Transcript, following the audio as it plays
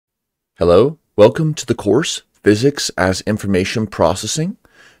Hello, welcome to the course Physics as Information Processing,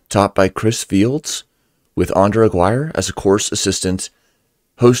 taught by Chris Fields with Andra Aguirre as a course assistant,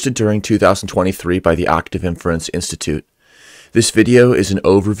 hosted during 2023 by the Active Inference Institute. This video is an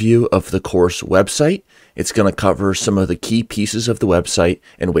overview of the course website. It's going to cover some of the key pieces of the website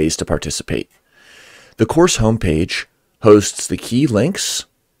and ways to participate. The course homepage hosts the key links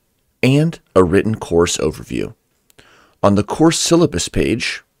and a written course overview. On the course syllabus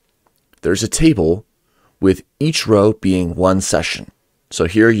page, there's a table with each row being one session. So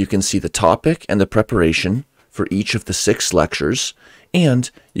here you can see the topic and the preparation for each of the 6 lectures,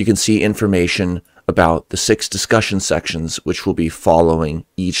 and you can see information about the 6 discussion sections which will be following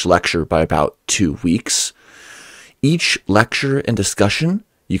each lecture by about 2 weeks. Each lecture and discussion,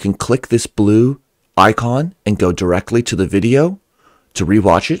 you can click this blue icon and go directly to the video to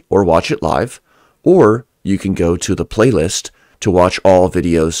rewatch it or watch it live, or you can go to the playlist to watch all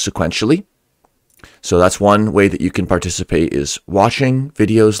videos sequentially. So that's one way that you can participate, is watching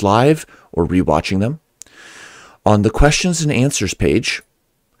videos live or rewatching them. On the questions and answers page,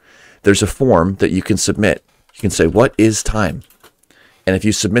 there's a form that you can submit. You can say, what is time? And if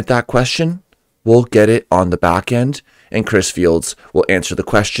you submit that question, we'll get it on the back end, and Chris Fields will answer the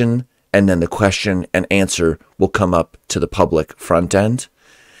question, and then the question and answer will come up to the public front end.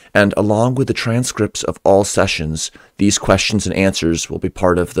 And along with the transcripts of all sessions, these questions and answers will be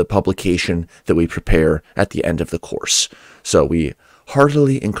part of the publication that we prepare at the end of the course. So we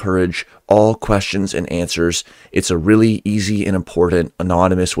heartily encourage all questions and answers. It's a really easy and important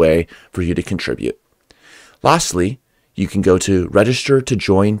anonymous way for you to contribute. Lastly, you can go to register to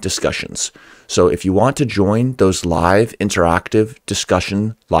join discussions. So if you want to join those live interactive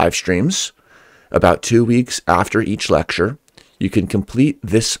discussion live streams about 2 weeks after each lecture, you can complete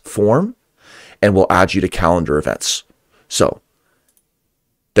this form and we'll add you to calendar events. So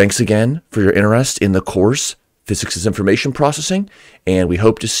thanks again for your interest in the course Physics as Information Processing, and we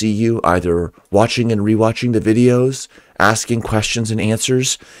hope to see you either watching and rewatching the videos, asking questions and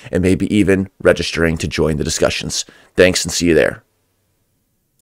answers, and maybe even registering to join the discussions. Thanks, and see you there.